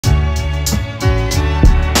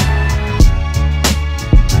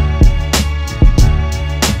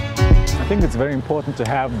it's very important to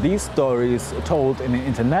have these stories told in an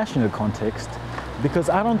international context, because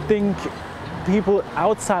I don't think people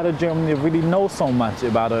outside of Germany really know so much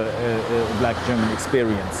about a Black German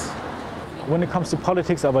experience. When it comes to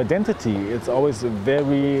politics of identity, it's always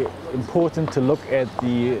very important to look at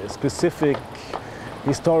the specific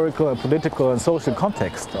historical and political and social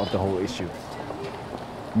context of the whole issue.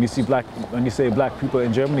 When you say black people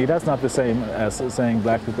in Germany, that's not the same as saying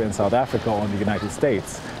black people in South Africa or in the United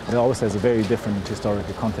States. It always has a very different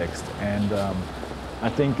historical context. And I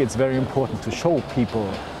think it's very important to show people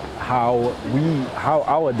how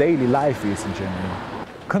our daily life is in Germany.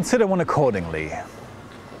 Consider one accordingly.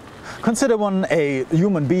 Consider one a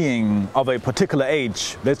human being of a particular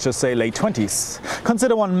age, let's just say late 20s.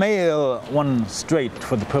 Consider one male, one straight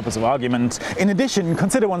for the purpose of argument. In addition,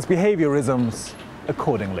 consider one's behaviorisms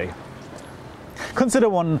accordingly. Consider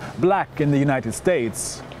one black in the United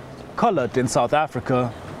States, colored in South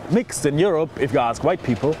Africa, mixed in Europe if you ask white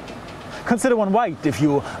people. Consider one white if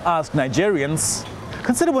you ask Nigerians.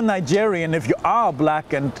 Consider one Nigerian if you are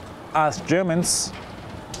black and ask Germans.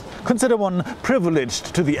 Consider one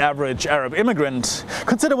privileged to the average Arab immigrant.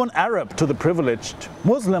 Consider one Arab to the privileged,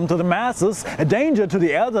 Muslim to the masses, a danger to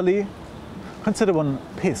the elderly. Consider one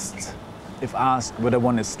pissed if asked whether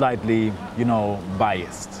one is slightly,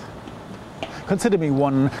 biased. Consider me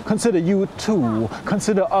one, consider you two,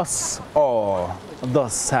 consider us all.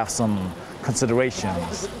 Thus have some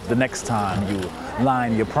considerations the next time you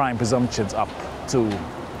line your prime presumptions up to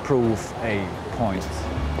prove a point.